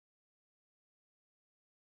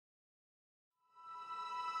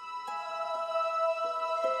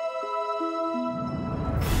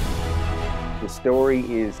This story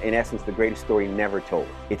is, in essence, the greatest story never told.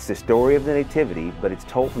 It's the story of the Nativity, but it's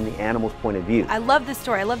told from the animal's point of view. I love this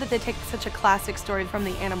story. I love that they take such a classic story from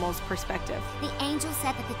the animal's perspective. The angel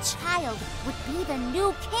said that the child would be the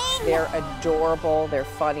new king. They're adorable, they're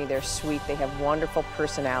funny, they're sweet, they have wonderful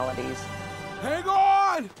personalities. Hang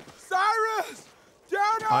on! Cyrus!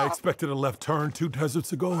 Down up! I expected a left turn 2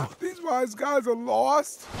 deserts ago. These wise guys are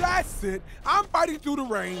lost. That's it. I'm fighting through the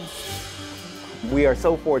rain. We are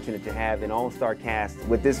so fortunate to have an all-star cast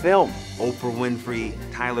with this film. Oprah Winfrey,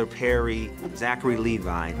 Tyler Perry, Zachary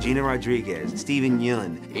Levi, Gina Rodriguez,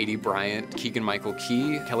 Yeun, Aidy, Bryant, Keegan-Michael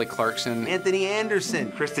Kelly Clarkson, Anthony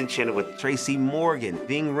Anderson, Kristin Chenoweth, Tracy Morgan,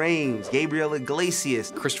 Ving Rhames, Gabriel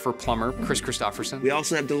Iglesias, Plummer, Chris Christopherson. We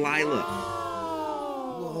also have Delilah.